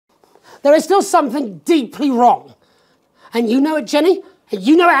there is still something deeply wrong. And you know it, Jenny, and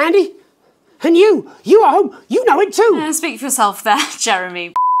you know it, Andy, and you at home, you know it too. Speak for yourself there,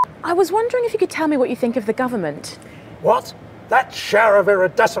 Jeremy. I was wondering if you could tell me what you think of the government. What? That shower of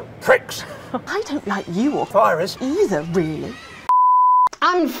iridescent pricks. I don't like you or Virus either, really.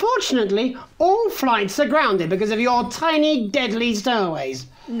 Unfortunately, all flights are grounded because of your tiny, deadly stowaways.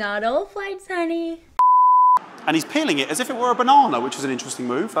 Not all flights, honey. And he's peeling it as if it were a banana, which was an interesting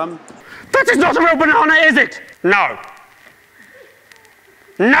move. That is not a real banana, is it? No.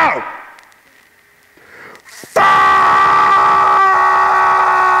 No!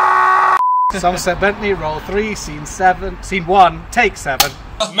 Somerset Bentley, roll 3, scene 7, scene 1, take 7.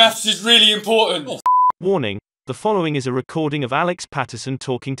 Maths is really important. Warning, the following is a recording of Alex Patterson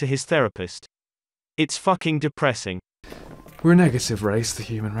talking to his therapist. It's fucking depressing. We're a negative race, the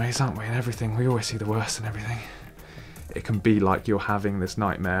human race, aren't we? And everything, we always see the worst in everything. It can be like you're having this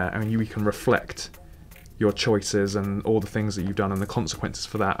nightmare, and you can reflect your choices and all the things that you've done, and the consequences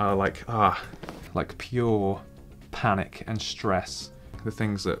for that are like pure panic and stress. The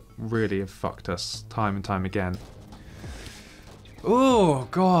things that really have fucked us time and time again. Oh,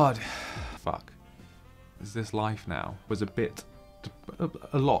 God. Fuck. Is this life now? Was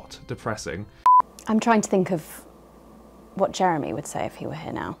a lot depressing. I'm trying to think of what Jeremy would say if he were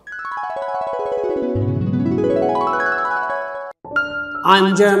here now.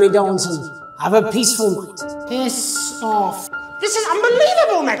 I'm Jeremy Donaldson. Have a peaceful night. Piss off. This is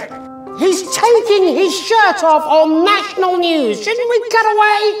unbelievable, Megan. He's taking his shirt off on national news. Shouldn't we cut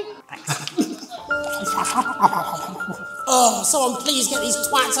away? Oh, someone please get these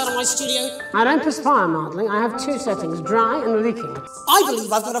twats out of my studio. I don't perspire, Martling. I have two settings, dry and leaking. I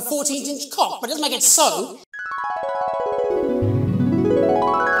believe I've got a 14-inch cock, but it doesn't make it so.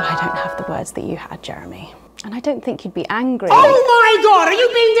 But I don't have the words that you had, Jeremy. And I don't think you'd be angry. Oh my God, are you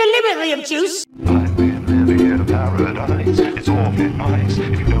being deliberately obtuse? I've been living in a paradise. It's awfully nice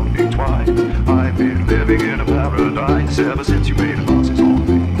if you don't think twice. I've been living in a paradise ever since you made a